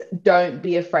don't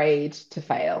be afraid to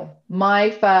fail. My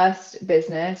first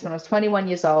business when I was 21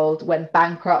 years old went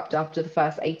bankrupt after the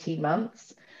first 18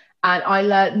 months. And I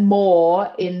learned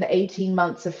more in the 18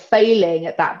 months of failing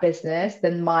at that business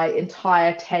than my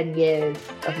entire 10 years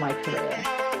of my career.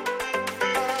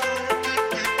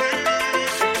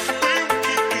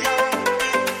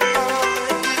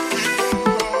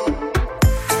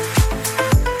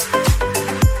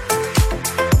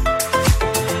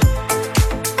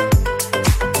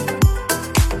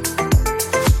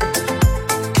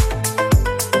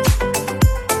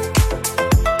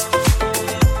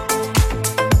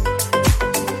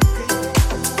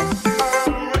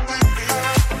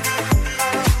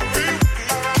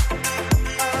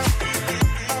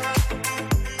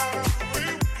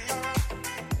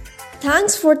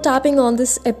 Thanks for tapping on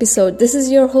this episode. This is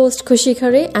your host Khushi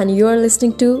Khare and you are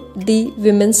listening to The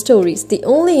Women's Stories, the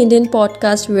only Indian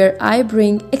podcast where I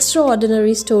bring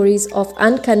extraordinary stories of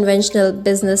unconventional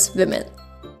business women.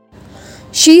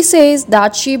 She says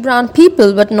that she brands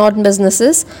people but not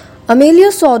businesses. Amelia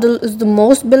Sordell is the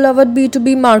most beloved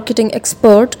B2B marketing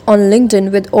expert on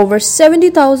LinkedIn with over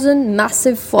 70,000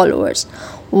 massive followers.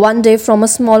 One day, from a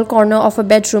small corner of a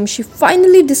bedroom, she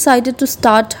finally decided to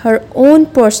start her own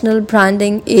personal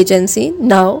branding agency.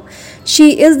 Now,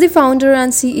 she is the founder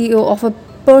and CEO of a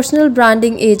personal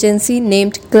branding agency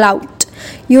named Clout.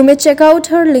 You may check out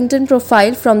her LinkedIn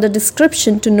profile from the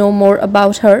description to know more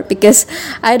about her because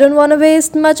I don't want to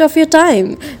waste much of your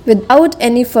time. Without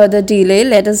any further delay,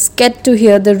 let us get to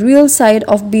hear the real side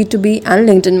of B2B and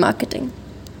LinkedIn marketing.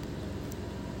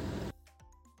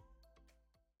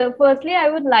 So firstly, I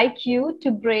would like you to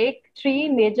break 3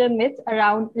 major myths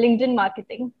around LinkedIn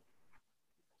marketing.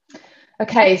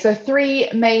 Okay, so 3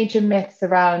 major myths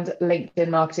around LinkedIn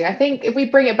marketing. I think if we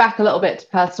bring it back a little bit to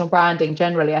personal branding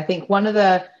generally, I think one of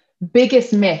the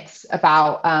biggest myths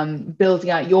about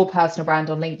building out your personal brand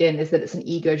on LinkedIn is that it's an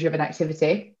ego-driven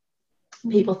activity.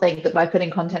 People think that by putting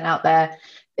content out there,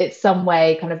 it's some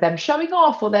way kind of them showing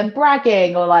off or them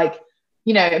bragging or like,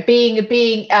 you know, being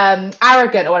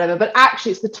arrogant or whatever, but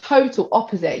actually it's the total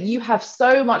opposite. You have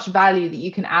so much value that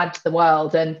you can add to the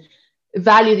world and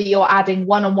value that you're adding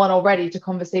one-on-one already to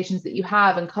conversations that you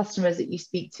have and customers that you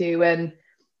speak to and,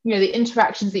 you know, the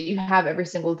interactions that you have every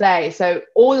single day. So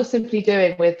all you're simply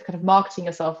doing with kind of marketing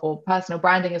yourself or personal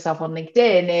branding yourself on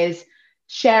LinkedIn is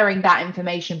sharing that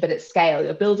information, but at scale.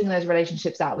 You're building those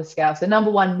relationships out with scale. So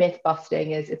number 1 myth busting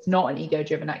is it's not an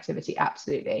ego-driven activity.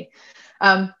 Absolutely.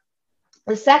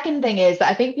 The second thing is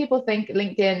that I think people think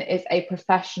LinkedIn is a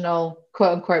professional,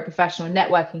 quote unquote, professional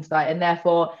networking site. And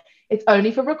therefore it's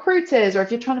only for recruiters, or if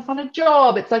you're trying to find a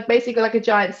job, it's like basically like a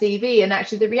giant CV. And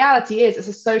actually the reality is it's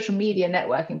a social media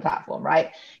networking platform,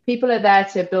 right? People are there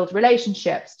to build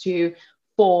relationships, to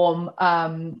form,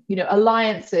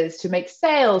 alliances, to make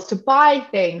sales, to buy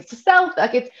things, to sell.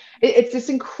 Like it's this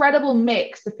incredible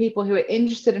mix of people who are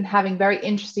interested in having very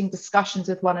interesting discussions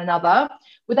with one another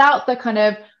without the kind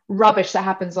of rubbish that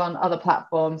happens on other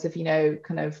platforms of, you know,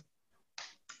 kind of,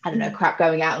 I don't know, crap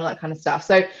going out and all that kind of stuff.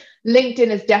 So LinkedIn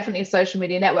is definitely a social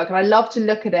media network. And I love to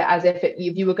look at it as if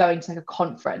you were going to like a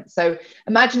conference. So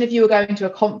imagine if you were going to a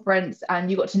conference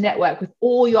and you got to network with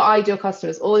all your ideal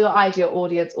customers, all your ideal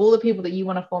audience, all the people that you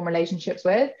want to form relationships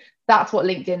with. That's what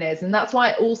LinkedIn is. And that's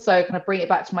why I also kind of bring it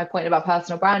back to my point about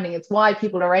personal branding. It's why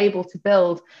people are able to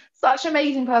build such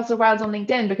amazing personal brands on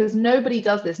LinkedIn, because nobody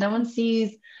does this. No one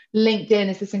sees LinkedIn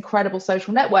as this incredible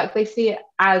social network. They see it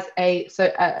as a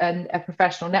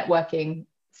professional networking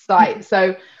site.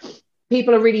 So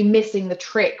people are really missing the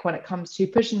trick when it comes to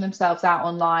pushing themselves out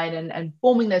online and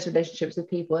forming those relationships with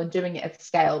people and doing it at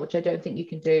scale, which I don't think you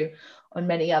can do on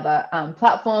many other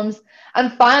platforms.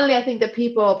 And finally, I think that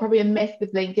people, probably a myth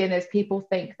with LinkedIn is people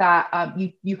think that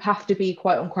you have to be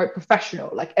quote unquote professional,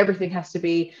 like everything has to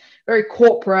be very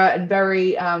corporate and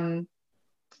very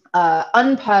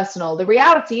unpersonal. The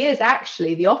reality is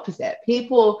actually the opposite.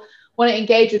 People want to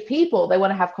engage with people. They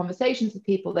want to have conversations with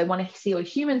people. They want to see your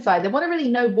human side. They want to really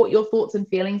know what your thoughts and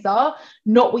feelings are,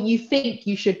 not what you think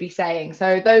you should be saying.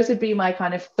 So those would be my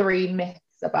kind of 3 myths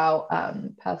about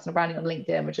personal branding on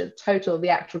LinkedIn, which is total. The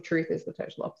actual truth is the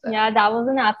total opposite. Yeah, that was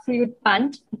an absolute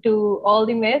punt to all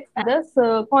the myths.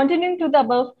 So continuing to the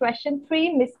above question,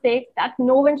 3 mistakes that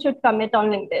no one should commit on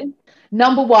LinkedIn.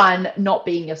 Number 1, not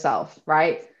being yourself,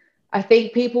 right? I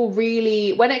think people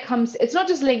really, when it comes, it's not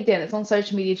just LinkedIn, it's on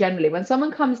social media generally. When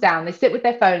someone comes down, they sit with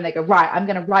their phone and they go, right, I'm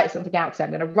going to write something out today. I'm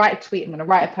going to write a tweet. I'm going to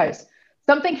write a post.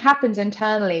 Something happens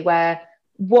internally where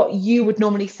what you would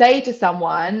normally say to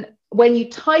someone, when you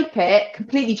type it,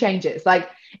 completely changes. Like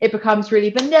it becomes really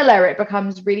vanilla. It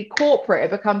becomes really corporate.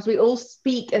 We all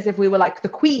speak as if we were like the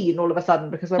queen all of a sudden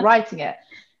because we're writing it.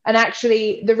 And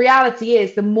actually, the reality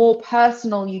is the more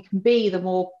personal you can be, the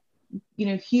more,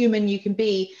 human you can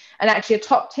be. And actually, a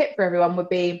top tip for everyone would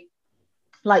be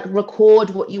like record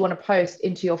what you want to post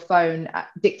into your phone,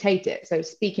 dictate it. So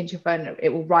speak into your phone, it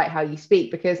will write how you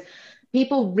speak, because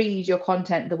people read your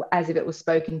content as if it was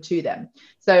spoken to them.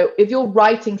 So if you're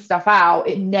writing stuff out,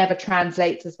 it never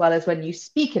translates as well as when you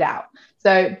speak it out.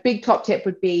 So big top tip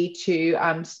would be to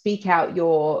speak out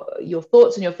your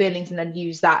thoughts and your feelings, and then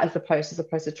use that as opposed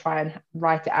to try and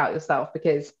write it out yourself,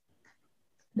 because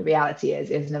the reality is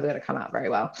it's never going to come out very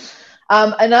well.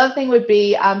 Another thing would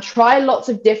be try lots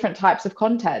of different types of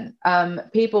content.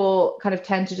 People kind of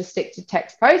tend to just stick to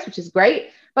text posts, which is great,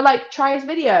 but like try as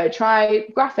video, try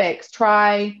graphics,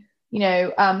 try,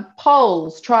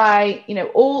 polls, try,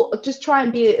 just try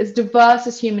and be as diverse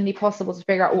as humanly possible to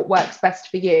figure out what works best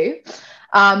for you.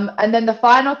 And then the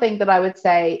final thing that I would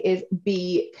say is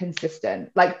be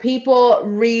consistent. Like, people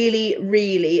really,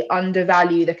 really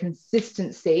undervalue the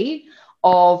consistency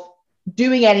of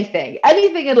doing anything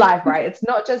in life, right? It's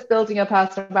not just building a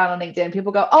personal brand on LinkedIn.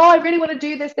 People go, oh, I really want to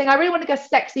do this thing. I really want to get a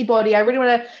sexy body. I really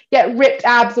want to get ripped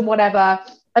abs and whatever.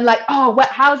 And like, oh,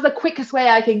 how's the quickest way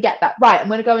I can get that? Right, I'm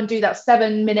going to go and do that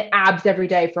 7-minute abs every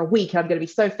day for a week, and I'm going to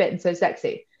be so fit and so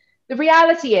sexy. The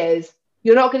reality is,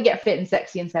 you're not going to get fit and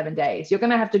sexy in 7 days. You're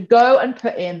going to have to go and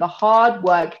put in the hard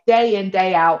work day in,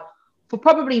 day out, for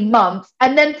probably months,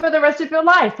 and then for the rest of your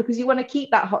life, because you want to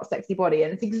keep that hot, sexy body.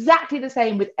 And it's exactly the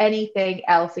same with anything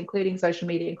else, including social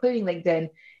media, including LinkedIn.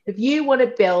 If you want to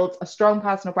build a strong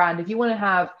personal brand, if you want to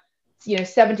have,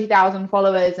 70,000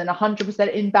 followers and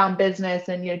 100% inbound business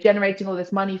and, generating all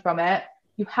this money from it,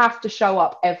 you have to show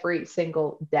up every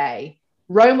single day.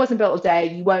 Rome wasn't built a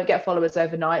day. You won't get followers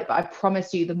overnight, but I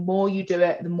promise you, the more you do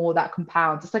it, the more that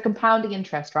compounds. It's like compounding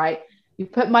interest, right? You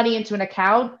put money into an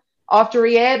account. After a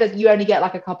year, you only get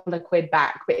like a couple of quid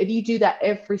back. But if you do that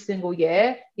every single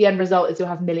year, the end result is you'll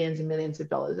have millions and millions of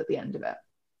dollars at the end of it.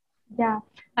 Yeah,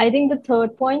 I think the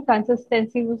third point,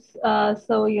 consistency, was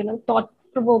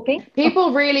thought-provoking.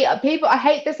 I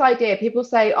hate this idea. People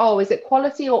say, oh, is it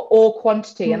quality or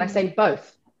quantity? And I say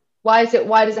both. Why does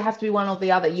it have to be one or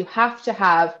the other? You have to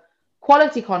have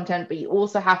quality content, but you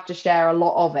also have to share a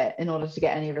lot of it in order to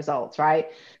get any results, right?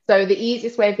 So the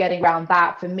easiest way of getting around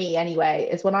that, for me anyway,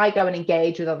 is when I go and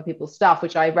engage with other people's stuff,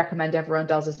 which I recommend everyone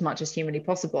does as much as humanly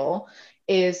possible,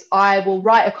 is I will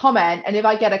write a comment, and if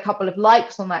I get a couple of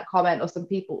likes on that comment, or some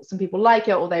people like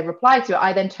it, or they reply to it,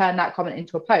 I then turn that comment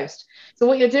into a post. So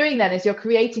what you're doing then is you're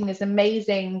creating this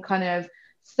amazing kind of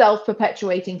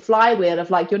self-perpetuating flywheel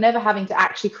of like, you're never having to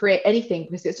actually create anything,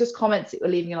 because it's just comments that you're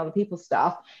leaving on other people's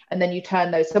stuff, and then you turn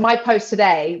those. So my post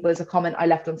today was a comment I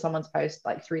left on someone's post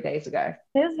like 3 days ago.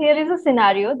 Here is a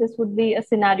scenario. This would be a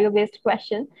scenario-based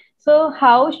question. So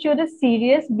how should a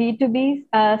serious B2B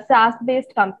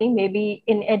SaaS-based company, maybe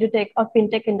in edutech or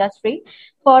fintech industry,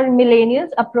 for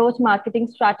millennials approach marketing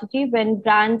strategy when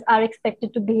brands are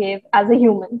expected to behave as a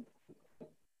human?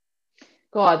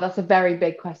 God, that's a very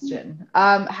big question.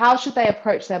 How should they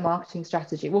approach their marketing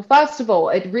strategy? Well, first of all,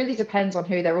 it really depends on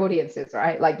who their audience is,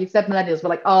 right? Like you said, millennials, but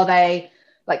like, are they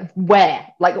like where?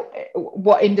 Like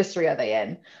what industry are they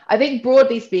in? I think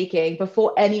broadly speaking,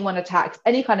 before anyone attacks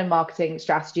any kind of marketing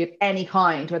strategy of any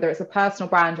kind, whether it's a personal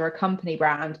brand or a company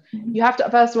brand, you have to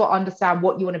first of all understand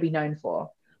what you want to be known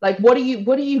for. Like, what are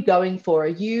you going for? Are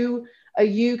you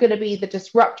going to be the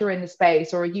disruptor in the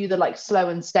space, or are you the like slow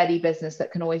and steady business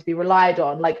that can always be relied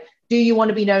on? Like, do you want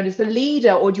to be known as the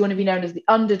leader, or do you want to be known as the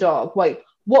underdog? Like,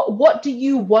 what do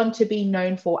you want to be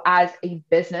known for as a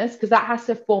business? Because that has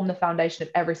to form the foundation of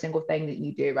every single thing that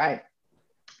you do, right?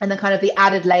 And then kind of the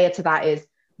added layer to that is,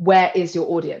 where is your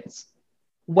audience?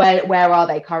 Where are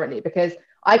they currently? Because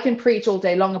I can preach all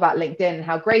day long about LinkedIn and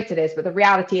how great it is, but the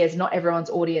reality is not everyone's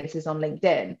audience is on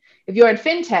LinkedIn. If you're in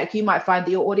fintech, you might find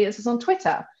that your audience is on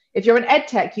Twitter. If you're in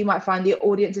edtech, you might find the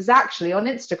audience is actually on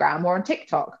Instagram or on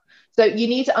TikTok. So you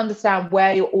need to understand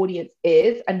where your audience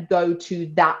is and go to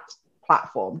that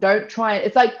platform. Don't try it.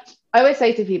 It's like, I always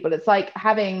say to people, it's like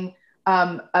having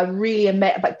planning a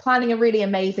really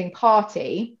amazing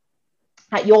party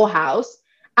at your house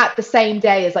at the same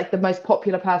day as like the most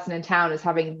popular person in town is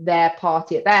having their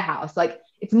party at their house. Like,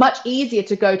 it's much easier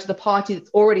to go to the party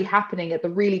that's already happening at the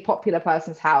really popular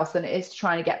person's house than it is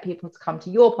trying to get people to come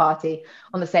to your party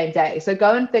on the same day. So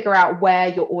go and figure out where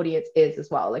your audience is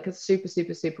as well. Like, it's super,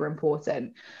 super, super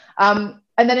important. And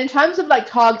then in terms of like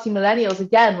targeting millennials,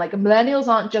 again, like millennials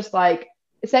aren't just like,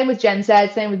 same with Gen Z,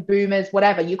 same with boomers,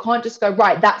 whatever. You can't just go,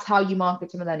 right, that's how you market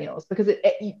to millennials, because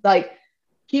like,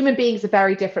 human beings are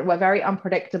very different. We're very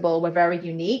unpredictable. We're very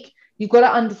unique. You've got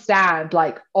to understand,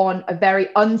 like, on a very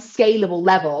unscalable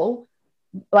level,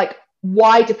 like,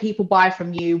 why do people buy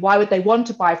from you? Why would they want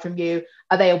to buy from you?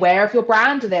 Are they aware of your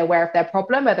brand? Are they aware of their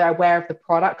problem? Are they aware of the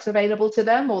products available to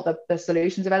them or the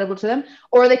solutions available to them?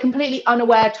 Or are they completely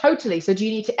unaware totally? So do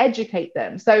you need to educate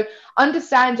them? So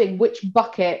understanding which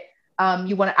bucket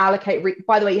you want to allocate.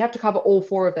 By the way, you have to cover all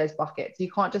 4 of those buckets.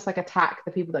 You can't just like attack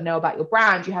the people that know about your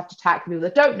brand. You have to attack the people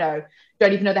that don't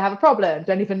even know they have a problem,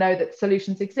 don't even know that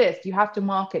solutions exist. You have to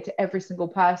market to every single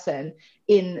person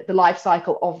in the life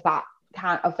cycle of that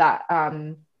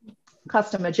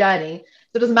customer journey.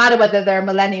 So it doesn't matter whether they're a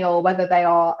millennial, whether they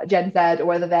are Gen Z, or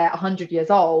whether they're 100 years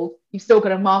old. You've still got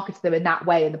to market to them in that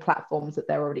way in the platforms that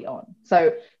they're already on.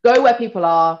 So go where people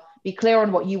are, be clear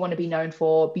on what you want to be known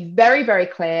for, be very, very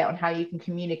clear on how you can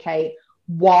communicate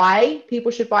why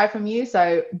people should buy from you.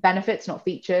 So benefits, not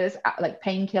features, like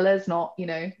painkillers, not,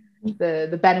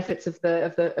 the benefits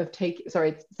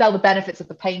sell the benefits of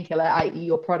the painkiller, i.e.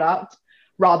 your product,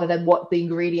 rather than what the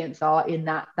ingredients are in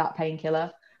that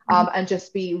painkiller. And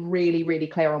just be really, really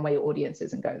clear on where your audience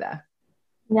is and go there.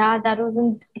 Yeah, that was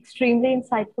an extremely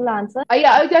insightful answer.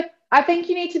 I think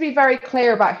you need to be very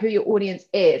clear about who your audience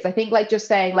is. I think like just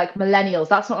saying like millennials,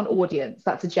 that's not an audience,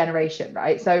 that's a generation,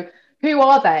 right? So who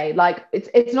are they? Like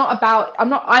it's not about, I'm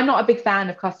not a big fan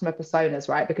of customer personas,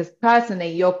 right? Because personally,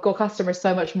 your customer is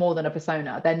so much more than a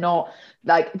persona. They're not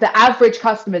like the average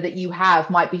customer that you have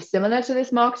might be similar to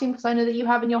this marketing persona that you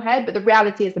have in your head, but the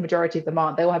reality is the majority of them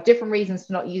aren't. They will have different reasons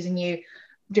for not using you,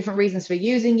 different reasons for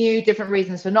using you, different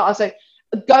reasons for not. So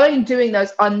going and doing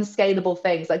those unscalable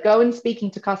things, like go and speaking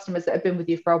to customers that have been with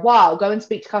you for a while, go and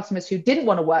speak to customers who didn't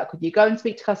want to work with you, go and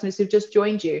speak to customers who've just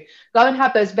joined you, go and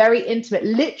have those very intimate,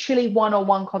 literally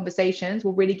one-on-one conversations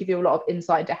will really give you a lot of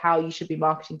insight into how you should be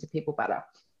marketing to people better.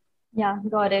 Yeah,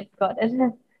 got it.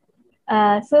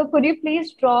 So could you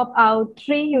please drop out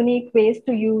 3 unique ways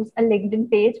to use a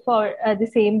LinkedIn page for the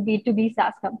same B2B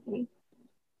SaaS company?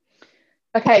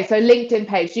 Okay, so LinkedIn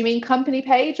page. Do you mean company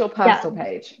page or personal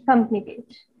page? Company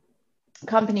page.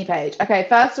 Company page. Okay,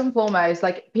 first and foremost,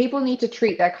 like people need to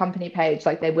treat their company page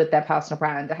like they would their personal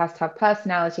brand. It has to have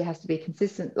personality, it has to be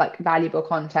consistent, like valuable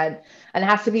content, and there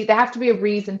have to be a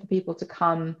reason for people to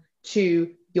come to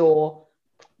your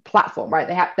platform, right?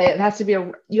 You have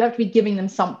to be giving them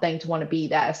something to want to be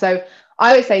there. So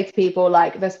I always say to people,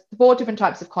 like, there's 4 different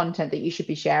types of content that you should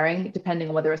be sharing, depending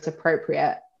on whether it's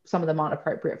appropriate. Some of them aren't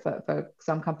appropriate for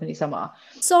some companies, some are.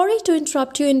 Sorry to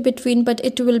interrupt you in between, but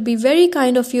it will be very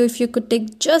kind of you if you could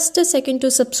take just a second to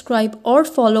subscribe or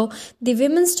follow the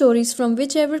Women's Stories from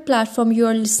whichever platform you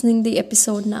are listening the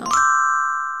episode now.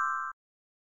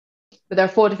 But there are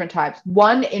 4 different types.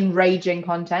 1, enraging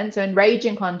content. So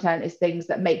enraging content is things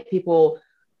that make people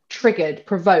triggered,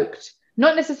 provoked,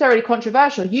 not necessarily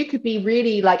controversial. You could be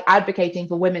really like advocating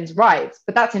for women's rights,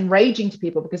 but that's enraging to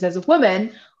people because as a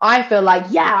woman, I feel like,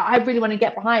 yeah, I really want to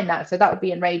get behind that. So that would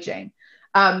be enraging.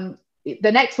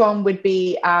 The next one would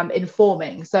be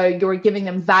informing. So you're giving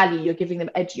them value, you're giving them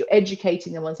you're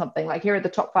educating them on something. Like, here are the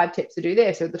top 5 tips to do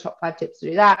this, here are the top 5 tips to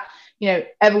do that.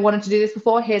 Ever wanted to do this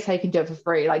before? Here's how you can do it for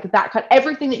free. Like that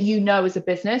everything that you know as a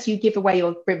business, you give away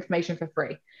your information for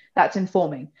free. That's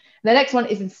informing. The next one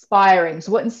is inspiring.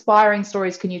 So what inspiring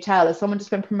stories can you tell? Has someone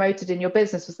just been promoted in your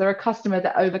business? Was there a customer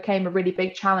that overcame a really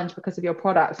big challenge because of your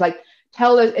products? Like,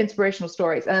 tell those inspirational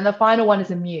stories. And then the final one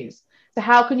is amuse. So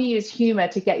how can you use humor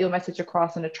to get your message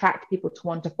across and attract people to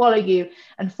want to follow you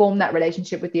and form that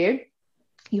relationship with you?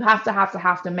 You have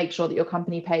to make sure that your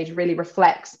company page really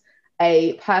reflects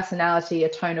a personality, a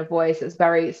tone of voice that's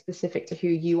very specific to who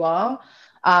you are.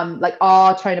 Like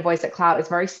our tone of voice at Clout is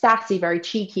very sassy, very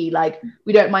cheeky. Like,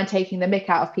 we don't mind taking the mick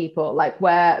out of people. Like,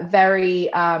 we're very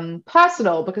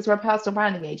personal because we're a personal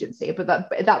branding agency, but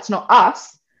that's not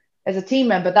us as a team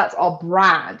member. That's our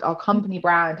brand. Our company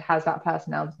brand has that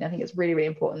personality. I think it's really, really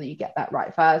important that you get that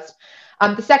right first.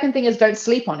 The second thing is, don't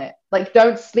sleep on it. Like,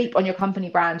 don't sleep on your company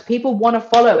brand. People want to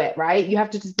follow it, right? You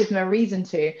have to just give them a reason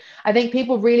to. I think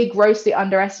people really grossly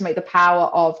underestimate the power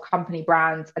of company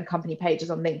brands and company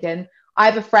pages on LinkedIn. I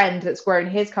have a friend that's grown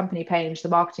his company page, the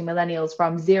Marketing Millennials,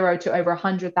 from 0 to over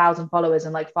 100,000 followers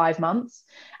in like 5 months.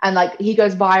 And like, he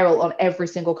goes viral on every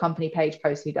single company page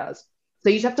post he does. So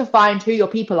you just have to find who your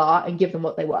people are and give them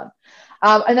what they want.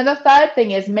 And then the third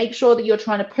thing is, make sure that you're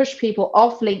trying to push people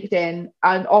off LinkedIn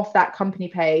and off that company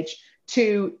page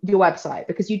to your website,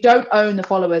 because you don't own the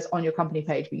followers on your company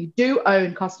page, but you do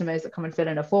own customers that come and fill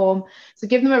in a form. So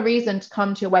give them a reason to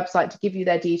come to your website, to give you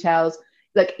their details.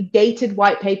 Like, gated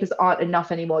white papers aren't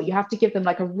enough anymore. You have to give them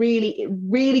like a really,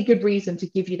 really good reason to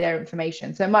give you their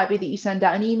information. So it might be that you send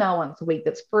out an email once a week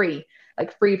that's free,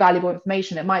 like free valuable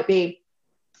information. It might be,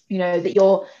 that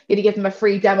you're going to give them a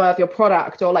free demo of your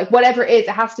product, or like whatever it is. It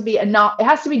has to be enough. It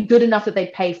has to be good enough that they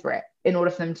pay for it. in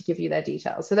order for them to give you their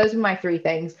details. So those are my three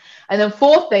things. And then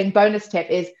fourth thing, bonus tip,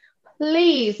 is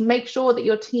please make sure that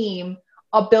your team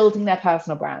are building their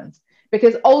personal brands,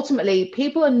 because ultimately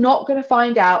people are not going to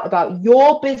find out about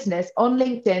your business on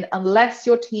LinkedIn unless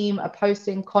your team are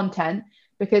posting content,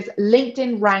 because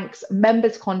LinkedIn ranks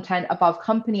members' content above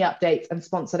company updates and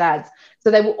sponsored ads. So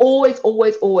they will always,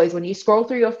 always, always, when you scroll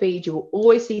through your feed, you will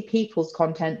always see people's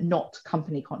content, not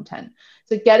company content.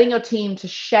 So getting your team to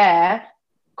share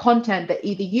content that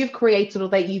either you've created or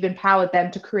that you've empowered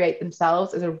them to create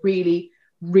themselves is a really,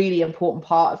 really important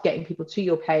part of getting people to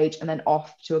your page and then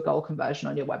off to a goal conversion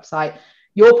on your website.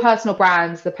 Your personal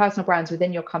brands, the personal brands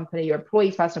within your company, your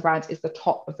employees' personal brands, is the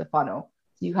top of the funnel.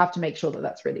 So you have to make sure that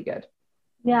that's really good.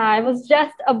 Yeah, I was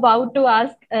just about to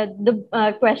ask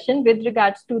the question with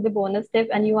regards to the bonus tip,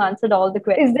 and you answered all the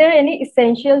questions. Is there any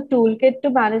essential toolkit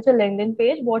to manage a LinkedIn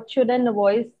page? What should a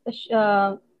novice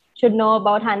should know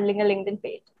about handling a LinkedIn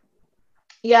page?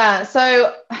 Yeah,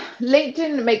 so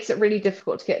LinkedIn makes it really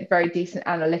difficult to get very decent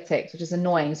analytics, which is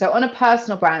annoying. So on a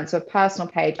personal brand, so a personal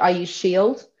page, I use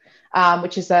Shield,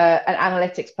 which is an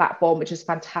analytics platform, which is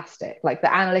fantastic. Like the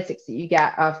analytics that you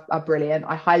get are brilliant.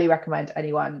 I highly recommend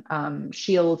anyone.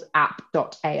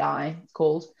 Shieldapp.ai, it's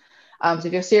called. So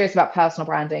if you're serious about personal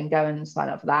branding, go and sign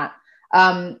up for that.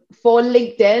 For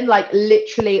LinkedIn, like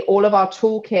literally all of our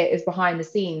toolkit is behind the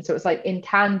scenes. So it's like in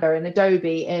Canva, in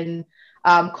Adobe, in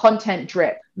Content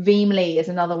Drip. Veemly is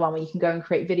another one where you can go and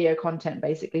create video content,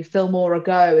 basically. Filmora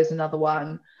Go is another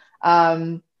one.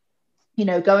 Go and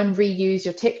reuse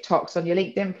your TikToks on your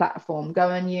LinkedIn platform. Go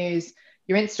and use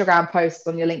your Instagram posts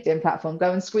on your LinkedIn platform.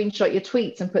 Go and screenshot your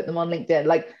tweets and put them on LinkedIn.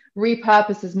 Like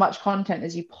repurpose as much content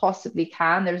as you possibly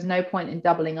can. There is no point in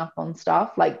doubling up on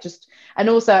stuff. And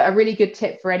also a really good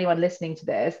tip for anyone listening to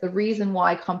this, the reason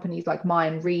why companies like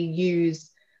mine reuse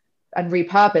and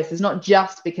repurpose is not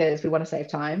just because we want to save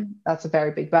time. That's a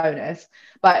very big bonus.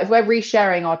 But if we're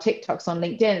resharing our TikToks on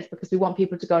LinkedIn, it's because we want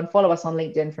people to go and follow us on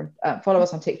LinkedIn follow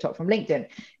us on TikTok from LinkedIn.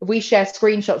 If we share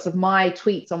screenshots of my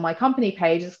tweets on my company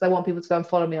page, it's because I want people to go and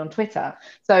follow me on Twitter.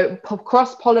 So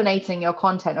cross-pollinating your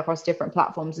content across different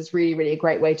platforms is really, really a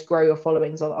great way to grow your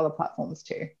followings on other platforms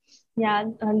too. Yeah,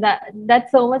 and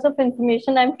that's so much of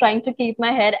information. I'm trying to keep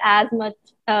my head as much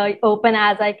open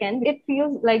as I can. It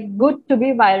feels like good to be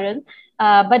viral,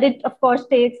 but it of course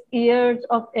takes years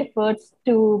of efforts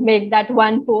to make that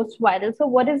one post viral. So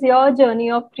what is your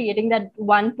journey of creating that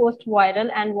one post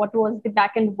viral, and what was the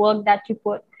back end work that you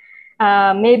put?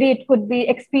 Maybe it could be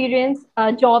experience,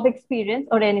 job experience,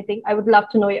 or anything. I would love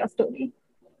to know your story.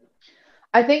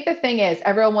 I think the thing is,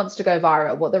 everyone wants to go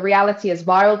viral. What the reality is,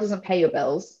 viral doesn't pay your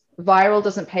bills. Viral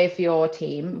doesn't pay for your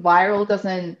team. Viral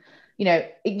doesn't,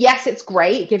 yes, it's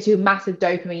great. It gives you a massive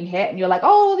dopamine hit and you're like,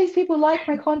 oh, these people like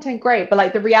my content. Great. But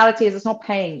like the reality is it's not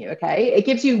paying you. Okay. It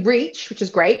gives you reach, which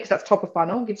is great because that's top of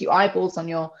funnel. It gives you eyeballs on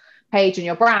your page and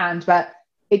your brand, but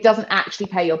it doesn't actually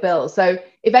pay your bills. So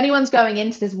if anyone's going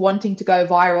into this wanting to go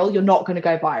viral, you're not going to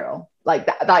go viral. Like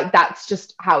that's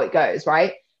just how it goes,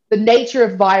 right? The nature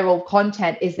of viral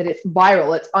content is that it's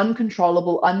viral, it's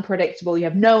uncontrollable, unpredictable. You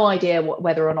have no idea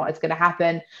whether or not it's going to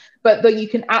happen, but you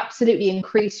can absolutely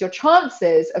increase your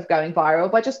chances of going viral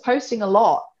by just posting a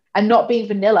lot and not being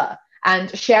vanilla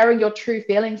and sharing your true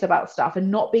feelings about stuff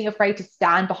and not being afraid to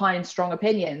stand behind strong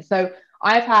opinions. So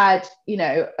I've had,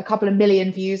 a couple of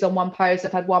million views on one post.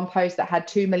 I've had one post that had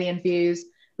 2 million views.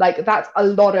 Like that's a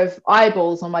lot of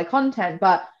eyeballs on my content,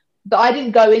 but I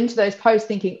didn't go into those posts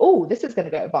thinking, oh, this is going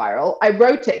to go viral. I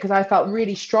wrote it because I felt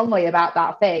really strongly about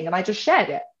that thing and I just shared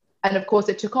it. And of course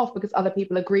it took off because other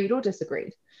people agreed or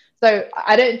disagreed. So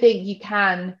I don't think you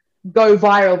can go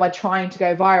viral by trying to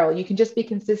go viral. You can just be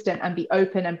consistent and be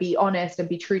open and be honest and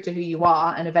be true to who you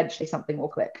are. And eventually something will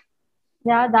click.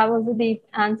 Yeah, that was a deep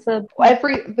answer.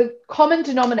 The common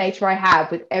denominator I have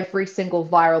with every single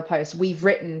viral post we've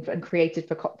written and created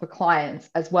for clients,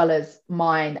 as well as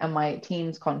mine and my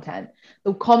team's content,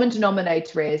 the common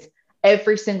denominator is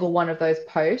every single one of those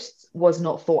posts was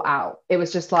not thought out. It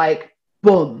was just like,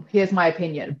 boom, here's my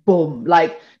opinion, boom.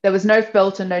 Like there was no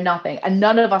filter, no nothing. And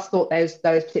none of us thought those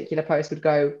particular posts would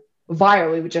go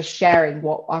viral. We were just sharing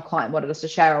what our client wanted us to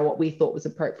share or what we thought was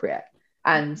appropriate.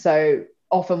 And so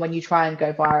often when you try and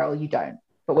go viral, you don't.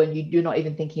 But when you're not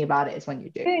even thinking about it, is when you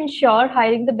do. To ensure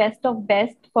hiring the best of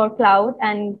best for cloud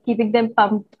and keeping them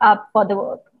pumped up for the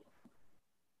work.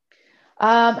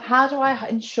 How do I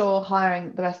ensure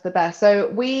hiring the best of the best? So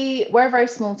we're a very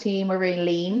small team. We're really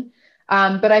lean.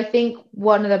 But I think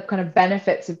one of the kind of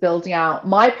benefits of building out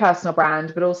my personal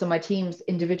brand, but also my team's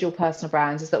individual personal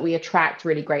brands, is that we attract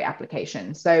really great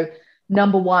applications. So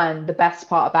number one, the best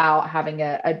part about having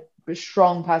a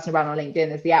strong personal brand on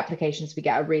LinkedIn is the applications we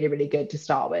get are really, really good to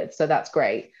start with. So that's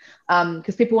great.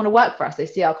 Because people want to work for us. They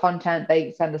see our content,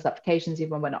 they send us applications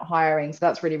even when we're not hiring. So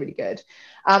that's really, really good.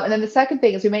 And then the second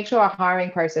thing is we make sure our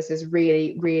hiring process is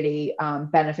really, really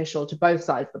beneficial to both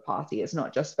sides of the party. It's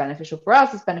not just beneficial for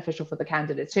us, it's beneficial for the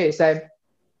candidate too. So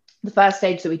the first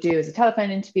stage that we do is a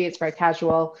telephone interview. It's very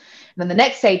casual. And then the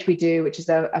next stage we do, which is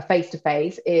a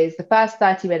face-to-face, is the first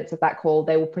 30 minutes of that call,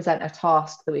 they will present a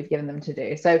task that we've given them to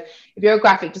do. So if you're a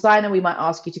graphic designer, we might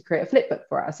ask you to create a flipbook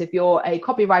for us. If you're a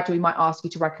copywriter, we might ask you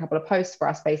to write a couple of posts for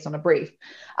us based on a brief.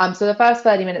 So the first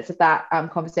 30 minutes of that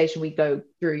conversation, we go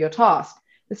through your task.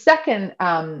 The second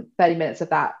 30 minutes of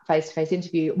that face-to-face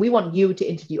interview, we want you to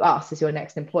interview us as your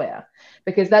next employer,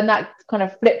 because then that kind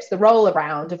of flips the role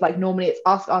around of like, normally it's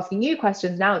us asking you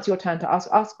questions. Now it's your turn to ask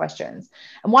us questions.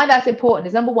 And why that's important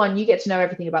is, number one, you get to know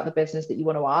everything about the business that you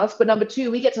want to ask. But number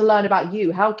two, we get to learn about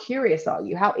you. How curious are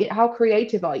you? How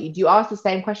creative are you? Do you ask the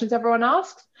same questions everyone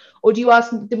asks? Or do you ask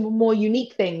the more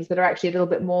unique things that are actually a little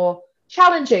bit more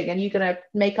challenging, and you're going to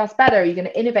make us better? You're going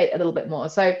to innovate a little bit more.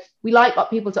 So we like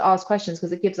people to ask questions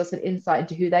because it gives us an insight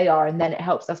into who they are, and then it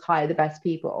helps us hire the best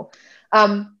people.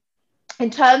 In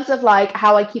terms of like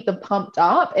how I keep them pumped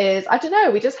up is, I don't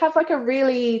know, we just have like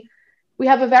we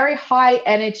have a very high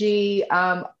energy,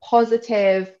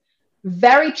 positive,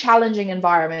 very challenging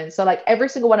environment. So like every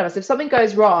single one of us, if something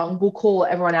goes wrong, we'll call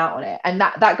everyone out on it. And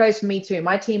that goes for me too.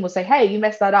 My team will say, hey, you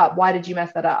messed that up. Why did you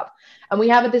mess that up? And we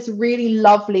have this really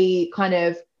lovely kind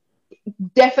of,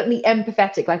 definitely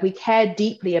empathetic, like we care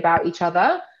deeply about each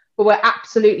other, but we're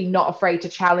absolutely not afraid to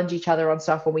challenge each other on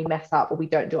stuff when we mess up or we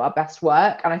don't do our best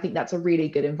work. And I think that's a really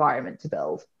good environment to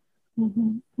build.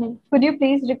 Mm-hmm. Could you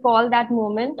please recall that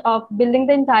moment of building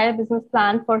the entire business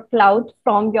plan for Cloud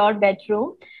from your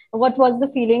bedroom? What was the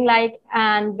feeling like,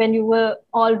 and when you were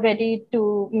all ready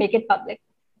to make it public?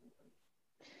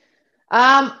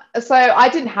 So I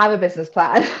didn't have a business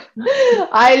plan.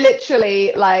 I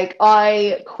literally,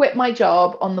 I quit my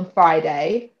job on the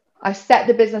Friday. I set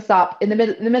the business up in the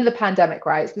middle of the pandemic,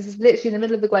 right? So this is literally in the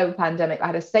middle of the global pandemic. I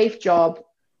had a safe job,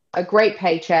 a great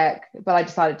paycheck, but I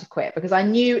decided to quit because I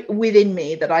knew within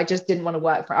me that I just didn't want to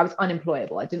work I was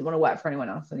unemployable. I didn't want to work for anyone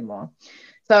else anymore.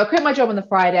 So I quit my job on the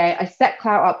Friday. I set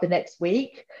Clout up the next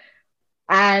week.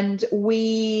 And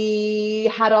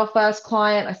we had our first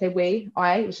client. I say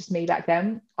it was just me back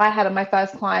then. I had my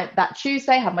first client that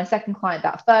Tuesday, had my second client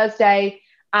that Thursday,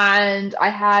 and I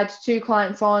had 2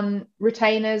 clients on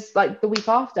retainers like the week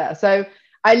after. So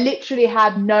I literally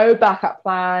had no backup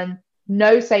plan,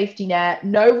 no safety net,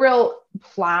 no real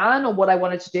plan on what I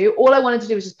wanted to do. All I wanted to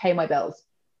do was just pay my bills.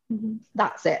 Mm-hmm.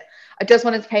 That's it. I just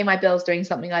wanted to pay my bills doing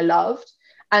something I loved.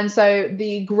 And so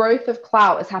the growth of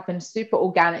Clout has happened super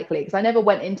organically, because I never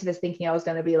went into this thinking I was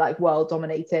going to be like world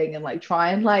dominating and like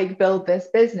try and like build this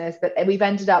business. But we've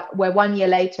ended up, we're 1 year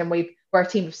later, and we're a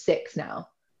team of 6 now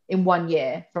in 1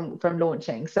 year from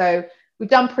launching. So we've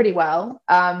done pretty well.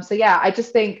 So yeah, I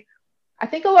think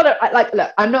a lot of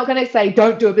look, I'm not going to say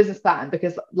don't do a business plan,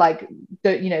 because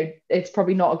it's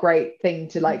probably not a great thing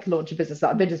to like launch a business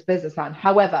plan.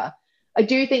 However, I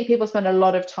do think people spend a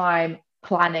lot of time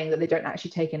planning that they don't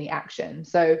actually take any action.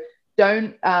 So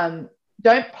don't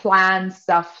plan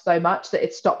stuff so much that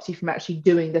it stops you from actually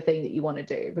doing the thing that you want to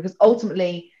do, because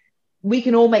ultimately we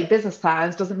can all make business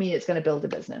plans, doesn't mean it's going to build a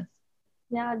business.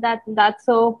 Yeah, that's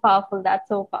so powerful.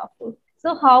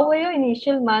 So how were your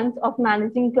initial months of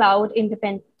managing Cloud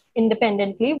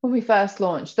independently? When we first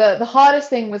launched, the hardest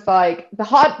thing was that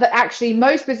actually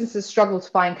most businesses struggle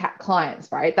to find clients,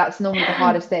 right? That's normally the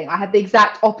hardest thing. I had the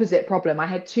exact opposite problem. I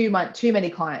had too many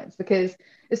clients, because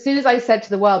as soon as I said to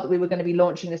the world that we were going to be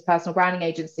launching this personal branding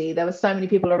agency, there were so many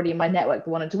people already in my network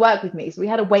that wanted to work with me. So we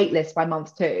had a wait list by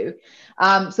month 2.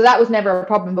 So that was never a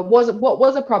problem. But what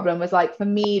was a problem was like for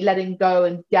me letting go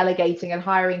and delegating and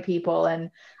hiring people,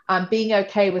 and being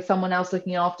okay with someone else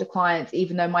looking after clients,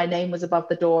 even though my name was above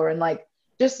the door, and like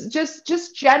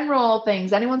just general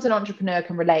things. Anyone's an entrepreneur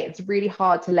can relate. It's really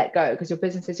hard to let go because your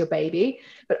business is your baby.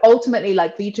 But ultimately,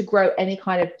 like for you to grow any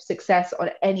kind of success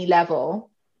on any level,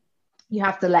 you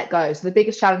have to let go. So the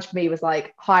biggest challenge for me was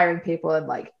like hiring people and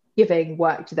like giving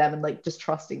work to them and like just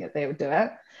trusting that they would do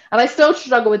it. And I still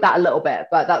struggle with that a little bit,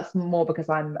 but that's more because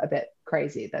I'm a bit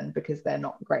crazy than because they're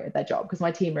not great at their job, because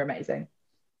my team are amazing.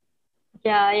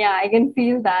 Yeah, I can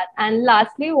feel that. And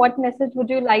lastly, what message would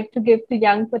you like to give to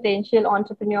young potential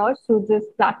entrepreneurs through this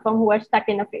platform who are stuck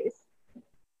in a phase?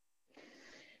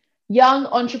 Young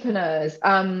entrepreneurs,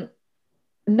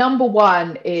 number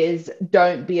one is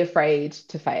don't be afraid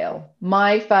to fail.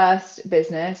 My first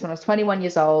business when I was 21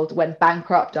 years old went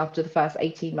bankrupt after the first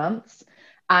 18 months.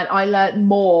 And I learned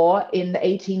more in the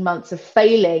 18 months of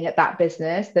failing at that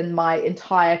business than my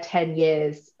entire 10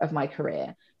 years of my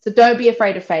career. So don't be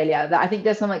afraid of failure. I think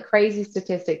there's some like crazy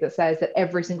statistic that says that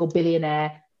every single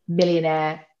billionaire,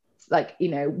 millionaire, like, you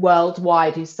know,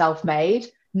 worldwide who's self-made,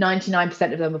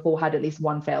 99% of them have all had at least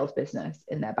one failed business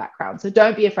in their background. So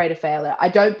don't be afraid of failure. I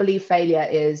don't believe failure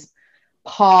is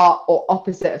part or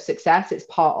opposite of success. It's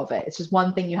part of it. It's just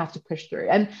one thing you have to push through.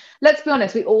 And let's be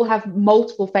honest, we all have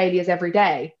multiple failures every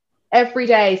day. Every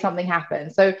day something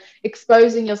happens. So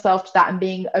exposing yourself to that and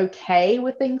being okay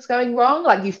with things going wrong,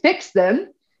 like you fix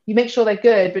them, you make sure they're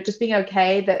good, but just being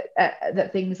okay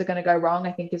that things are going to go wrong,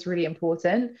 I think is really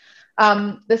important.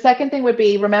 The second thing would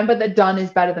be, remember that done is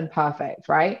better than perfect,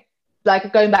 right?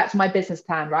 Like going back to my business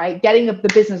plan, right? Getting the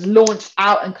business launched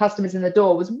out and customers in the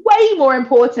door was way more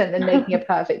important than making a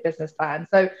perfect business plan.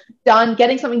 So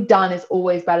getting something done is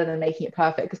always better than making it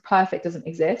perfect, because perfect doesn't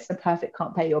exist and perfect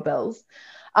can't pay your bills.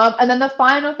 And then the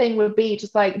final thing would be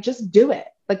just do it.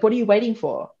 Like, what are you waiting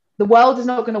for? The world is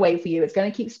not going to wait for you. It's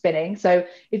going to keep spinning. So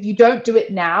if you don't do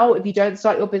it now, if you don't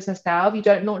start your business now, if you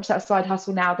don't launch that side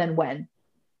hustle now, then when?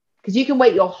 Because you can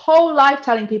wait your whole life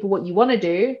telling people what you want to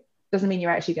do. Doesn't mean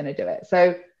you're actually going to do it.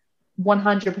 So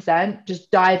 100% just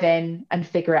dive in and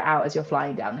figure it out as you're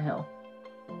flying down the hill.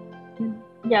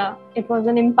 Yeah, it was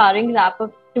an empowering wrap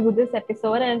up to this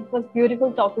episode, and it was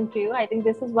beautiful talking to you. I think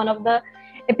this is one of the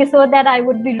episodes that I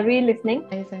would be re-listening.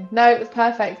 Amazing. No, it was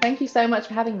perfect. Thank you so much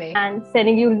for having me. And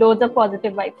sending you loads of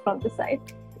positive vibes from the side.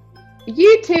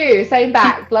 You too. Same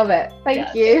back. Love it.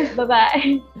 Thank you.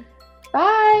 Bye-bye.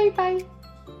 Bye. Bye.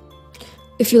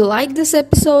 If you like this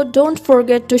episode, don't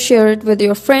forget to share it with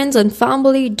your friends and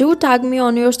family. Do tag me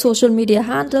on your social media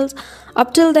handles.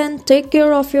 Up till then, take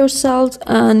care of yourselves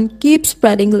and keep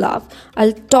spreading love.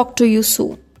 I'll talk to you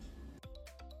soon.